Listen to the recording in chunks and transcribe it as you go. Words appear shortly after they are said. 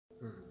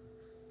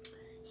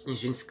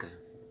Снежинская.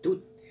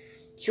 Тут,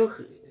 чё,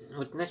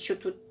 вот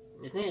насчет, вот,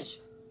 знаешь,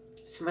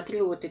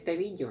 смотрел вот это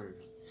видео,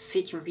 с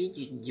этим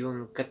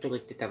видео, которое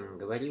ты там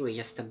говорила,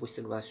 я с тобой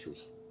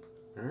соглашусь.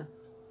 А?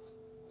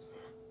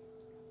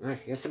 Знаешь,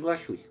 я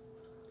соглашусь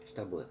с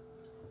тобой.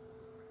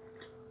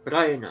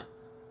 Правильно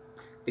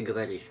ты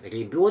говоришь,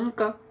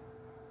 ребенка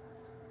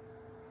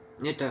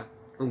это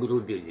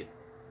угробили.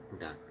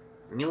 Да.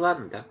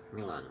 Милана, да,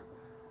 Милану.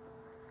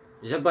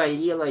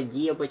 Заболела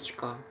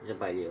девочка,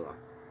 заболела.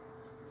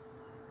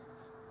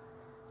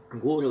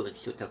 Горло,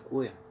 все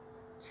такое.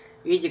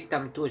 Эдик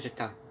там тоже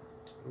там.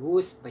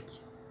 Господи.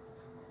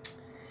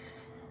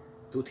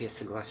 Тут я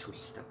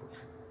соглашусь с тобой.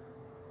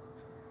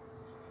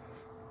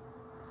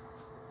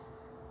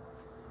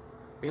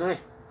 Понимаешь?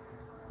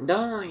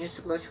 Да, я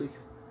соглашусь.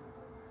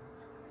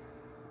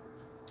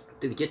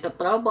 Ты где-то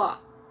права.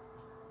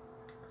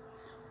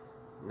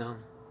 Да.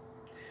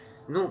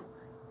 Ну,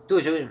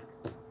 тоже,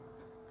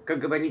 как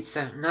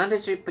говорится,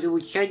 надо же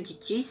приучать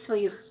детей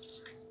своих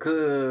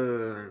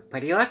к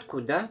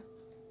порядку, да?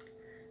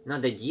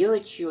 Надо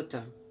делать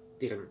что-то.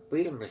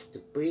 Тырым-пырым,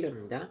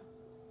 растыпырым, да?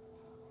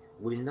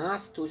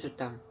 Гульнас тоже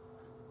там.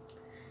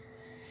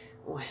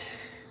 Ой.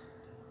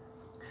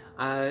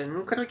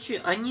 Ну, короче,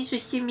 они же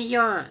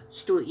семья.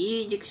 Что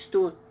Эдик,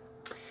 что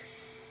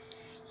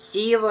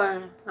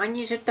Сева.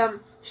 Они же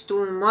там,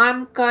 что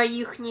мамка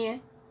ихняя,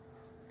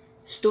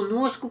 что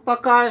ножку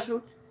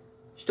покажут,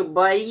 что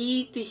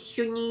болит,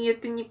 еще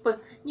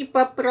не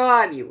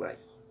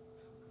поправилась.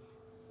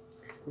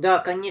 Да,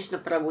 конечно,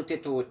 про вот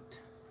это вот,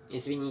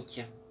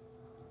 извините.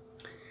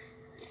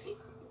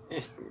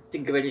 Ты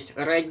говоришь,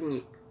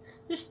 родник.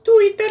 Что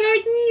это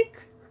родник?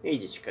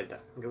 Эдечка, да,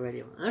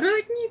 говорила.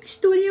 Родник,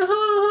 что ли?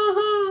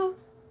 Ага-ага.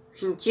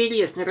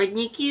 Интересно,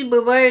 родники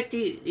бывают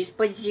и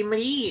из-под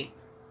земли.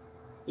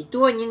 И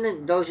то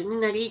они должны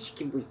на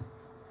речке быть.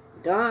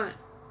 Да.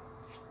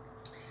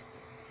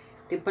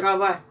 Ты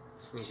права,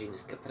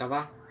 Снежинская,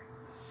 права.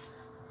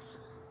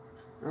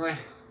 Ой.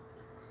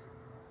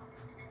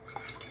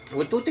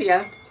 Вот тут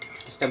я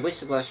с тобой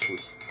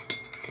соглашусь.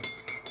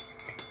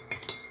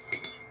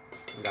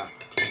 Да.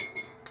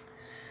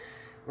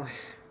 Ой.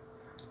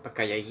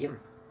 Пока я ем,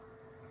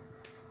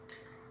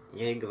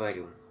 я и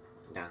говорю.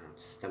 Да,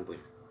 с тобой.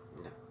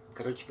 Да.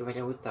 Короче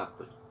говоря, вот так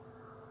вот.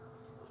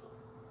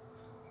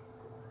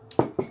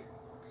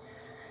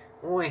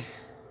 Ой.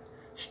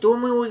 Что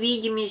мы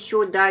увидим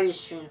еще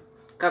дальше?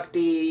 Как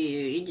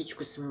ты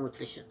Эдечку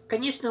смотришь?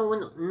 Конечно,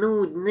 он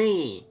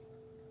нудный.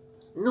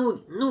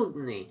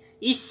 Нудный.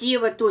 И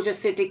Сева тоже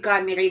с этой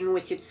камерой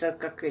носится,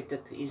 как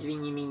этот,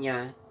 извини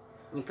меня,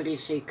 не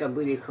пришей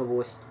кобыли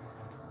хвост.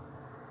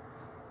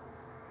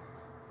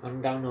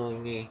 Он давно у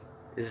ней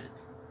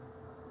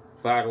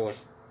порос.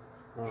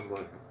 О,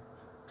 боже.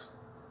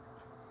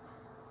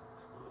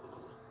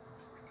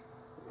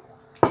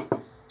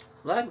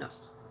 Ладно,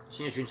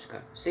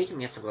 Снежинская, с этим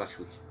я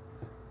соглашусь.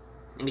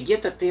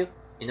 Где-то ты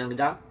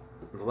иногда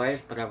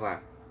бываешь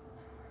права.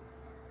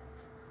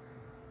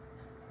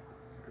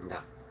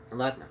 Да,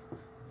 ладно.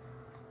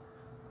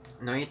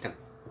 На этом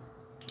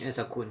я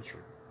закончу.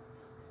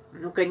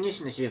 Ну,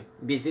 конечно же,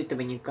 без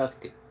этого никак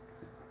ты.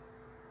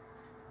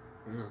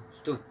 Ну,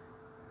 что?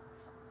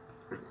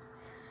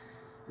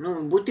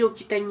 Ну,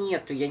 бутылки-то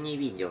нету, я не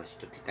видел,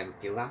 что ты там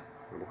пила,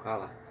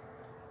 бухала.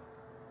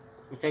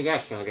 Это я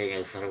все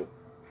время жру.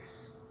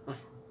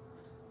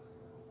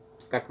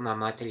 Как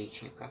мама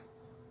отличника.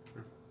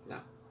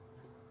 Да.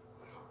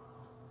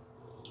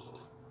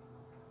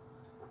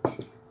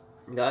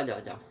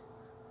 Да.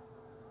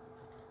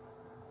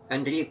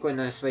 Андрейку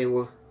на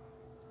своего,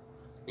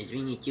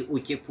 извините,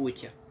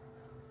 ути-пути.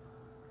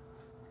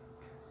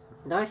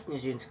 Да,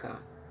 Снежинская?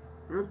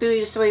 Ну,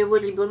 ты своего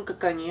ребенка,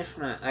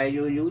 конечно,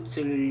 ай-лю-лю,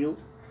 целю-лю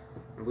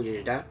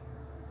будешь, да?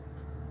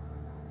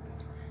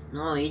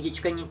 Но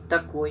Эдечка не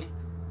такой.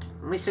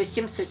 Мы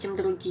совсем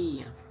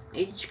другие.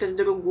 Эдечка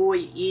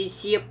другой. И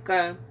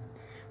Сепка,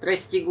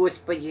 прости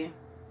господи,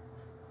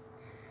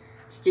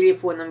 с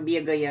телефоном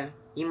бегая.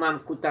 И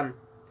мамку там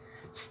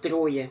в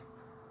строе.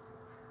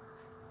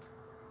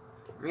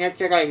 Я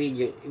вчера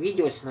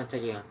видео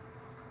смотрел.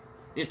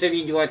 Это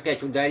видео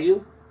опять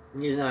удалил.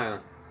 Не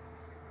знаю.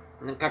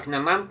 Как на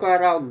мамку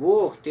орал.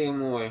 Бог ты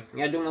мой.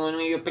 Я думал, он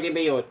ее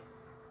прибьет.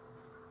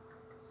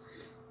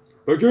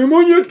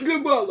 Почему не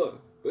открывала?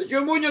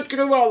 Почему не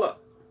открывала?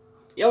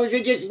 Я уже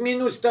 10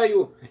 минут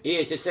стою. И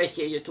эти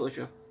соседи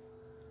тоже.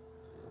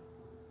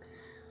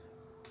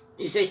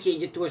 И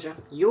соседи тоже.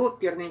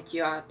 Ёперный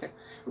театр.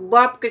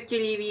 Бабка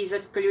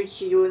телевизор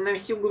включила на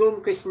всю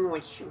громкость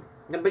ночью.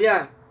 Да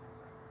бля.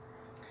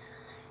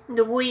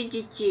 2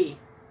 детей.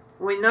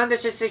 Ой, надо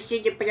же,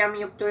 соседи прям,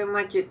 ёб твою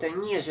мать, это,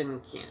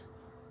 неженки.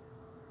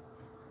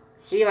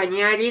 Сила,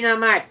 не ори на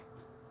мать.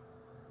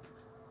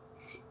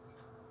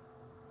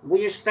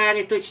 Будешь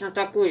старый точно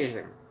такой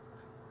же.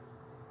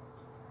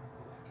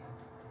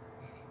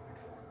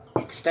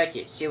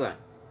 Кстати, Сила,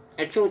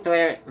 а чё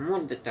твоя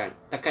морда-то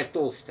такая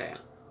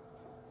толстая?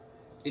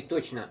 Ты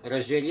точно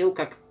разжирел,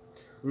 как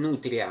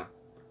нутрия.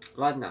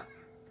 Ладно.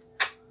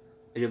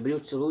 Люблю,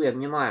 целую,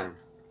 обнимаю.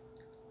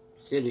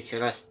 В следующий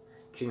раз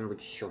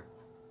что-нибудь еще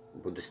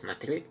буду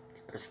смотреть,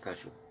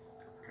 расскажу.